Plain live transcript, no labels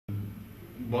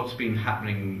what's been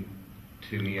happening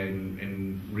to me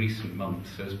in recent months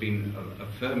has been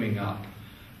a firming up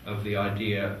of the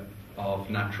idea of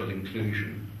natural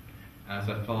inclusion as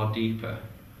a far deeper,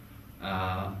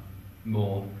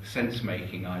 more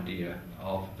sense-making idea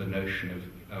of the notion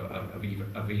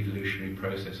of evolutionary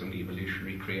process and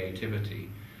evolutionary creativity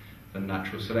than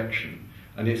natural selection.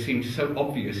 And it seems so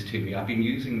obvious to me. I've been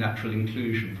using natural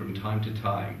inclusion from time to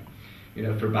time,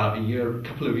 for about a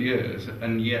couple of years,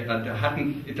 and yet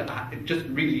it just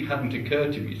really hadn't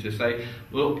occurred to me to say,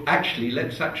 well,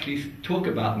 let's actually talk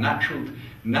about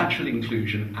natural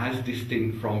inclusion as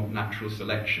distinct from natural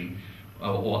selection,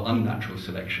 or unnatural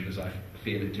selection, as I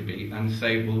feel it to be, and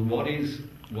say, well, what is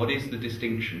the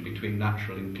distinction between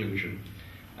natural inclusion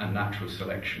and natural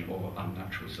selection, or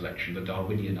unnatural selection, the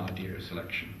Darwinian idea of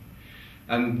selection?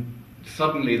 And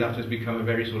suddenly that has become a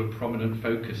very sort of prominent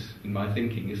focus in my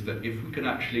thinking, is that if we can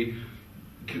actually,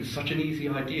 it's such an easy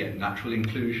idea, natural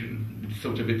inclusion, it's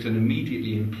an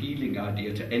immediately appealing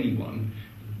idea to anyone,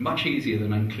 much easier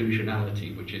than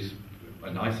inclusionality, which is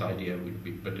a nice idea,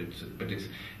 but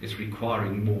it's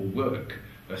requiring more work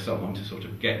for someone to sort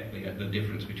of get the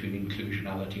difference between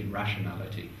inclusionality and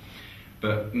rationality.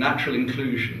 But natural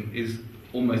inclusion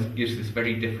almost gives this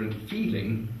very different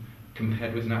feeling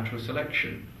compared with natural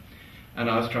selection. And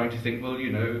I was trying to think, well,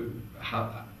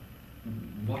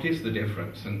 what is the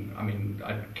difference? And I mean,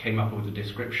 I came up with a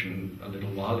description a little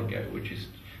while ago, which is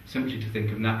simply to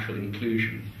think of natural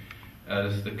inclusion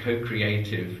as the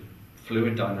co-creative,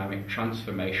 fluid dynamic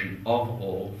transformation of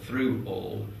all, through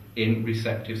all, in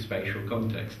receptive spatial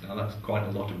context. Now that's quite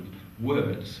a lot of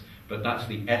words, but that's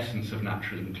the essence of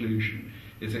natural inclusion.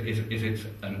 Is it's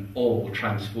an all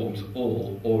transforms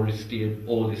all, all is steered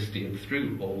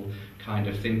through all kind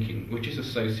of thinking, which is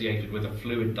associated with a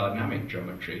fluid dynamic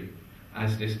geometry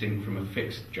as distinct from a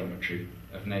fixed geometry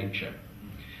of nature.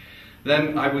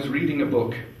 Then I was reading a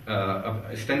book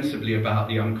ostensibly about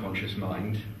the unconscious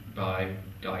mind by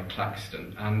Guy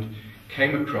Claxton, and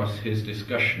came across his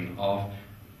discussion of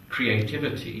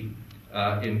creativity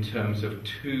in terms of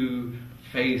two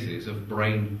phases of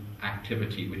brain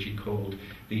activity, which he called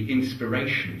the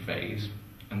inspiration phase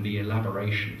and the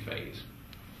elaboration phase.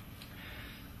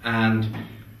 And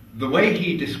the way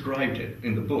he described it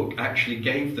in the book actually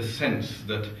gave the sense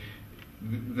that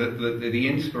the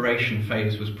inspiration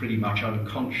phase was pretty much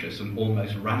unconscious and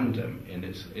almost random in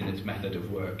its method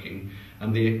of working,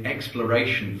 and the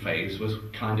exploration phase was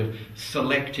kind of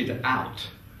selected out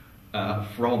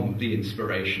from the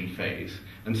inspiration phase.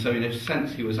 And so in a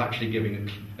sense he was actually giving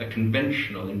a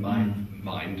conventional, in my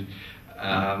mind,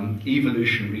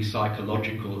 evolutionary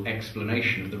psychological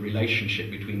explanation of the relationship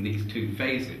between these two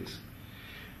phases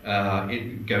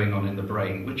going on in the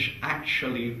brain, which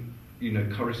actually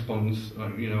corresponds,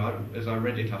 as I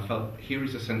read it, I felt here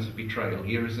is a sense of betrayal,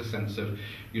 here is a sense of,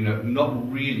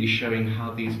 not really showing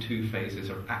how these two phases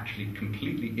are actually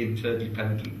completely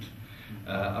interdependent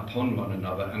upon one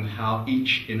another, and how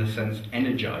each, in a sense,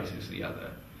 energizes the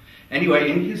other. Anyway,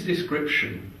 in his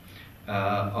description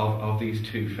of these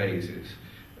two phases,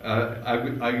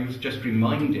 I was just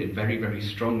reminded very, very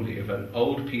strongly of an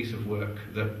old piece of work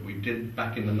that we did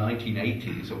back in the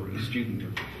 1980s, or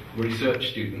a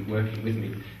research student working with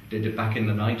me did it back in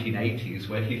the 1980s,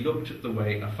 where he looked at the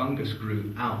way a fungus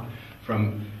grew out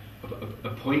from a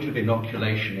point of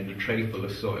inoculation in a tray full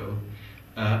of soil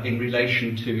in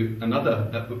relation to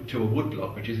to a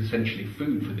woodblock, which is essentially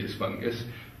food for this fungus,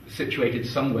 situated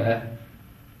somewhere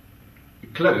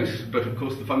close, but of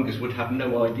course the fungus would have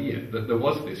no idea that there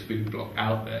was this food block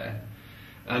out there.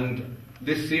 And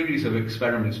this series of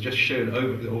experiments just showed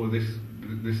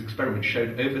this experiment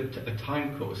showed over a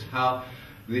time course how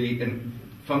the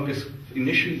fungus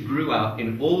initially grew out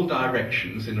in all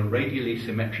directions in a radially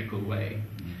symmetrical way.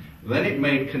 Then it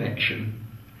made connection,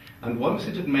 and once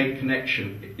it had made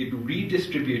connection, it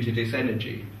redistributed its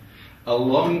energy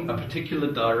along a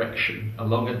particular direction,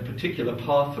 along a particular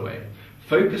pathway,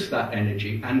 focused that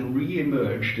energy, and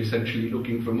re-emerged, essentially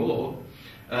looking for more,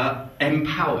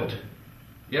 empowered,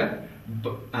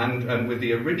 and with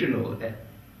the original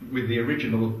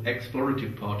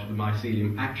explorative part of the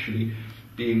mycelium actually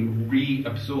being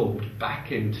reabsorbed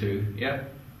back into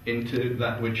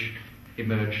that which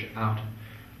emerged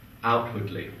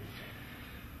outwardly.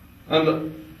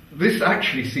 And this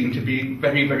actually seemed to be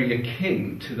very, very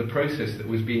akin to the process that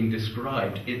was being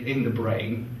described in the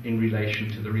brain in relation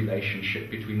to the relationship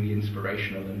between the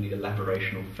inspirational and the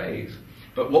elaborational phase.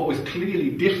 But what was clearly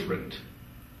different,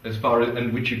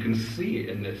 and which you can see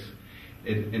in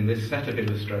this set of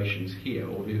illustrations here,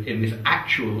 or in this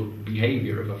actual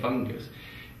behavior of a fungus,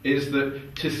 is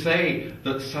that to say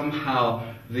that somehow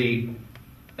the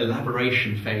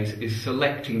elaboration phase is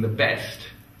selecting the best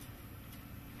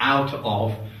out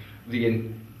of the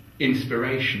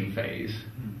inspiration phase,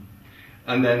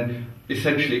 and then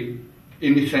essentially,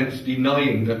 in a sense,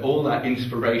 denying that all that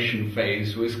inspiration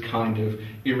phase was kind of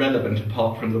irrelevant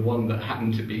apart from the one that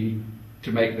happened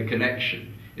to make the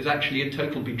connection, is actually a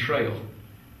total betrayal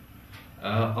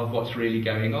of what's really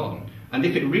going on. And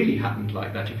if it really happened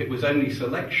like that, if it was only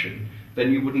selection,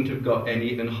 then you wouldn't have got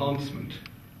any enhancement.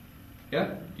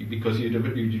 Yeah, because you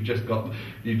just got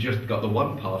the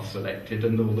one path selected,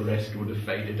 and all the rest would have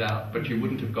faded out. But you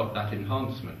wouldn't have got that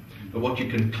enhancement. But what you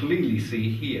can clearly see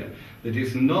here, that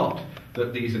is not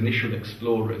that these initial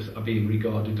explorers are being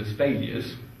regarded as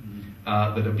failures,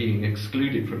 that are being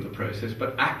excluded from the process,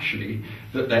 but actually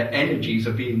that their energies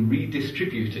are being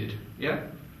redistributed. Yeah.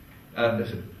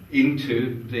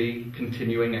 Into the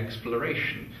continuing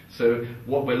exploration. So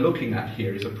what we're looking at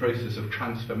here is a process of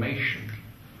transformation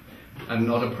and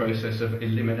not a process of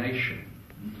elimination.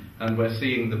 And we're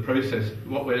seeing the process,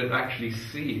 what we're actually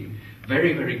seeing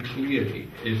very, very clearly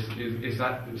is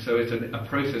that, so it's a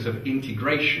process of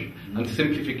integration and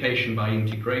simplification by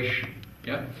integration,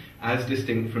 yeah, as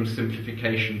distinct from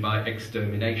simplification by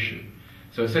extermination.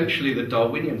 So essentially the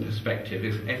Darwinian perspective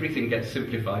is everything gets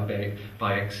simplified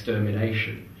by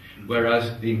extermination,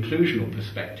 whereas the inclusional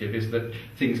perspective is that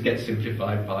things get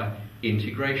simplified by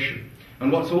integration.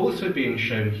 And what's also being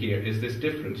shown here is this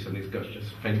difference, and it's got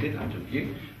just faded out of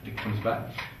view. It comes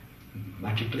back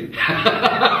magically.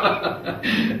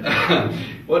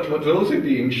 What's also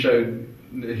being shown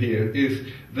here is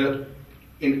that,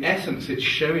 in essence, it's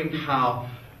showing how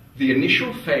the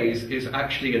initial phase is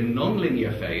actually a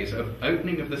non-linear phase of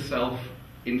opening of the self,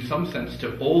 in some sense,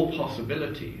 to all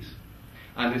possibilities,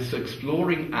 and it's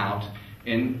exploring out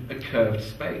in a curved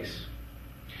space.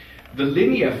 The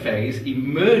linear phase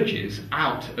emerges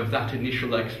out of that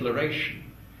initial exploration.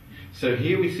 So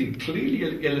here we see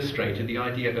clearly illustrated the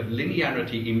idea of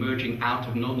linearity emerging out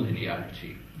of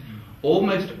non-linearity.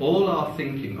 Almost all our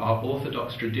thinking, our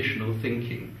orthodox traditional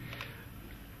thinking,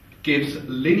 gives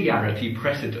linearity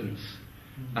precedence.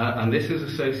 And this is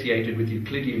associated with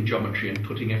Euclidean geometry and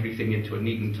putting everything into a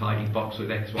neat and tidy box with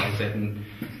x, y,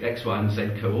 and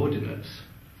z coordinates.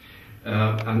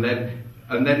 And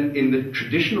then in the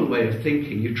traditional way of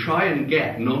thinking, you try and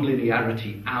get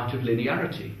non-linearity out of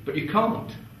linearity, but you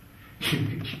can't.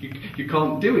 You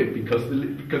can't do it because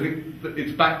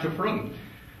it's back to front.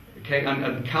 Okay,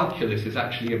 and calculus is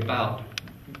actually about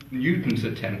Newton's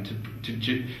attempt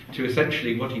to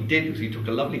essentially, what he did was he took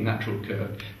a lovely natural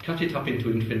curve, cut it up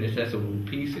into infinitesimal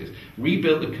pieces,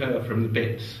 rebuilt the curve from the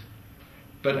bits,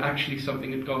 but actually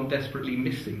something had gone desperately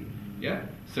missing. Yeah,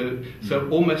 so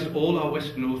almost all our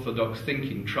Western Orthodox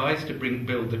thinking tries to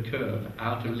build the curve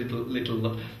out of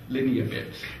little linear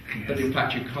bits, but in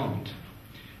fact you can't.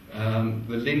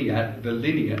 The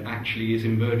linear actually is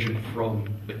emergent from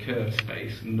the curved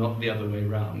space, not the other way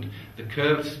around. The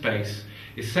curved space,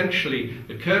 essentially,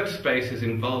 the curved space is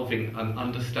involving an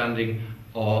understanding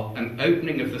or an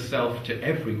opening of the self to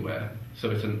everywhere.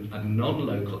 So it's a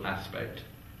non-local aspect,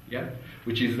 yeah,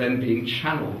 which is then being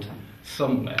channeled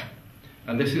somewhere.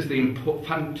 And this is the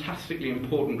fantastically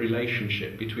important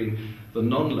relationship between the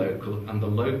non-local and the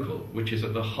local, which is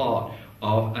at the heart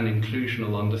of an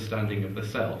inclusional understanding of the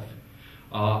self.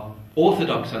 Our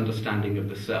orthodox understanding of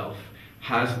the self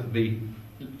has the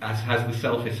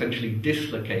self essentially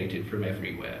dislocated from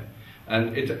everywhere,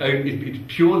 and it's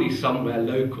purely somewhere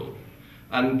local,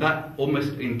 and that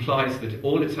almost implies that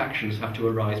all its actions have to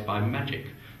arise by magic.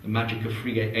 The magic of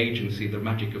free agency, the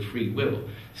magic of free will.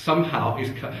 Somehow its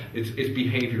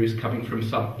behaviour is coming from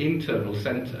some internal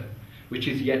centre, which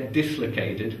is yet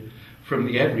dislocated from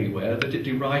the everywhere that it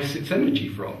derives its energy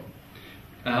from.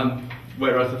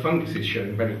 Whereas the fungus is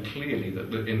showing very clearly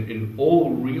that in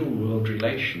all real-world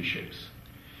relationships,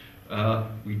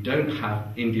 we don't have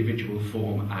individual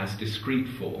form as discrete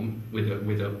form with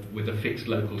a fixed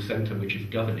local centre which is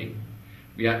governing.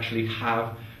 We actually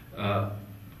have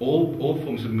all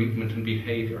forms of movement and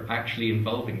behaviour actually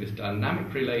involving this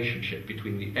dynamic relationship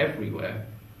between the everywhere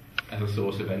as a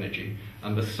source of energy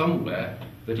and the somewhere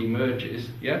that emerges,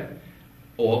 yeah,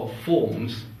 or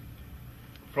forms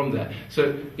from there.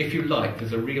 So, if you like,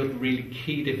 there's a really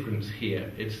key difference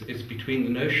here. It's between the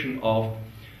notion of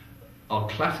our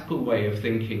classical way of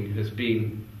thinking has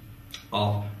been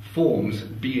of forms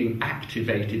being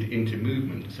activated into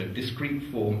movement, so discrete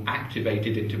form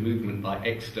activated into movement by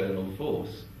external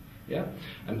force. Yeah?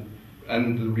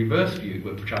 And the reverse view,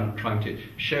 which I'm trying to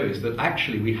show, is that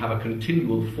actually we have a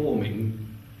continual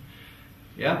forming,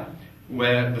 yeah,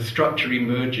 where the structure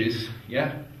emerges,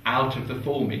 yeah, out of the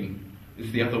forming.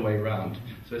 Is the other way around.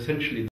 So essentially